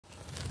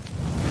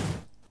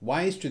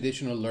Why is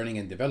traditional learning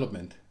and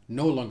development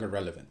no longer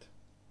relevant?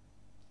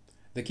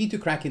 The key to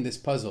cracking this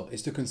puzzle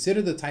is to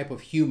consider the type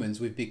of humans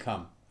we've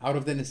become out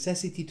of the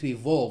necessity to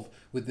evolve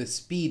with the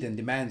speed and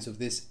demands of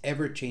this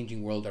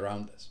ever-changing world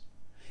around us.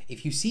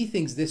 If you see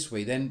things this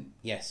way, then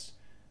yes,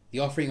 the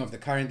offering of the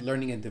current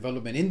learning and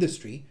development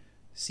industry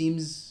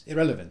seems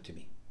irrelevant to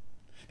me,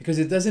 because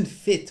it doesn't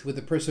fit with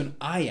the person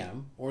I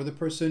am or the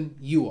person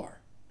you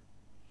are.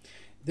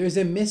 There's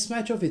a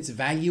mismatch of its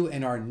value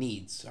and our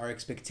needs, our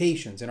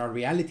expectations, and our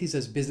realities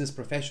as business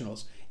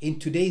professionals in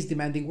today's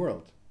demanding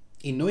world.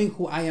 In knowing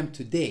who I am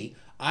today,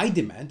 I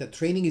demand that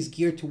training is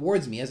geared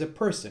towards me as a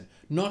person,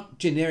 not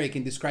generic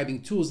in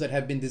describing tools that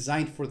have been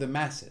designed for the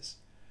masses.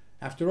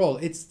 After all,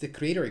 it's the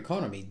creator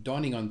economy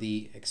dawning on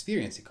the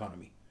experience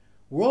economy.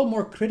 We're all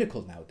more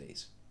critical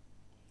nowadays.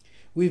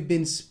 We've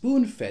been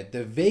spoon-fed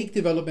the vague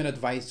development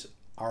advice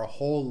our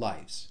whole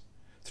lives,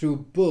 through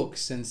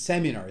books and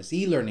seminars,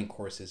 e-learning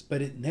courses,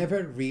 but it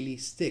never really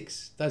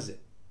sticks, does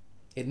it?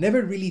 It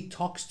never really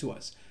talks to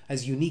us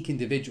as unique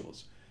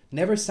individuals,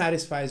 never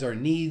satisfies our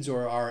needs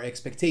or our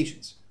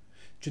expectations.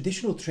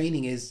 Traditional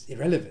training is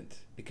irrelevant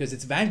because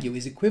its value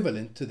is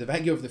equivalent to the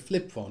value of the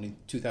flip phone in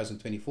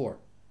 2024.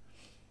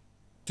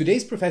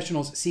 Today's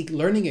professionals seek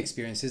learning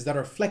experiences that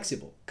are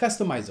flexible,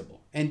 customizable,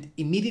 and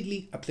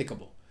immediately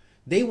applicable.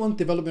 They want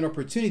development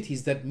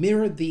opportunities that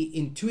mirror the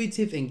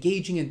intuitive,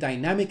 engaging, and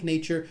dynamic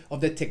nature of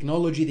the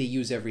technology they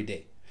use every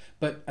day.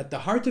 But at the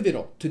heart of it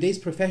all, today's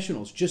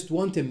professionals just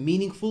want a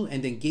meaningful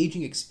and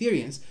engaging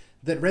experience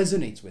that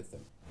resonates with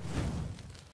them.